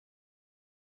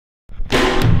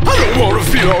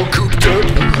feel all cooped up.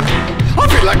 I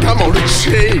feel like I'm on a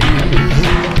chain.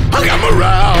 I got my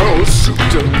ride all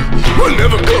souped up. We're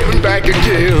never coming back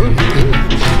again.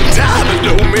 Time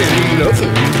don't mean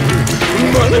nothing.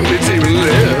 Money means even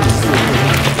less.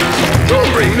 Don't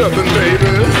bring nothing,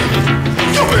 baby.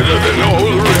 You're better than all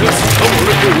the rest. I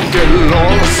wanna go get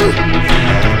lost.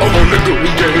 I wanna go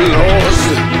get lost.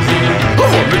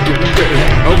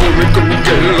 I wanna go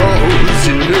get lost,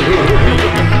 yeah.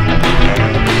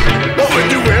 Oh, when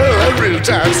you wear that real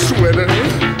tight sweater,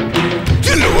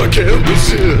 you know I can't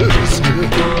resist.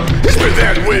 It's been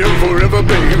that way forever,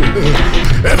 baby.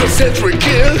 Ever since we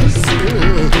kissed.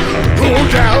 Roll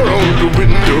down on the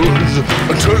windows,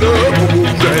 turn up a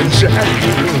Wolfman Jack.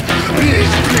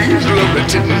 Please, please, love me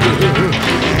tender.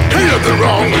 Ain't nothing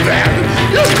wrong with that.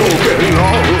 Let's go get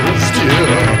lost,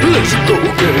 yeah. Let's go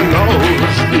get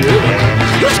lost,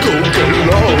 yeah. Let's go get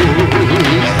lost.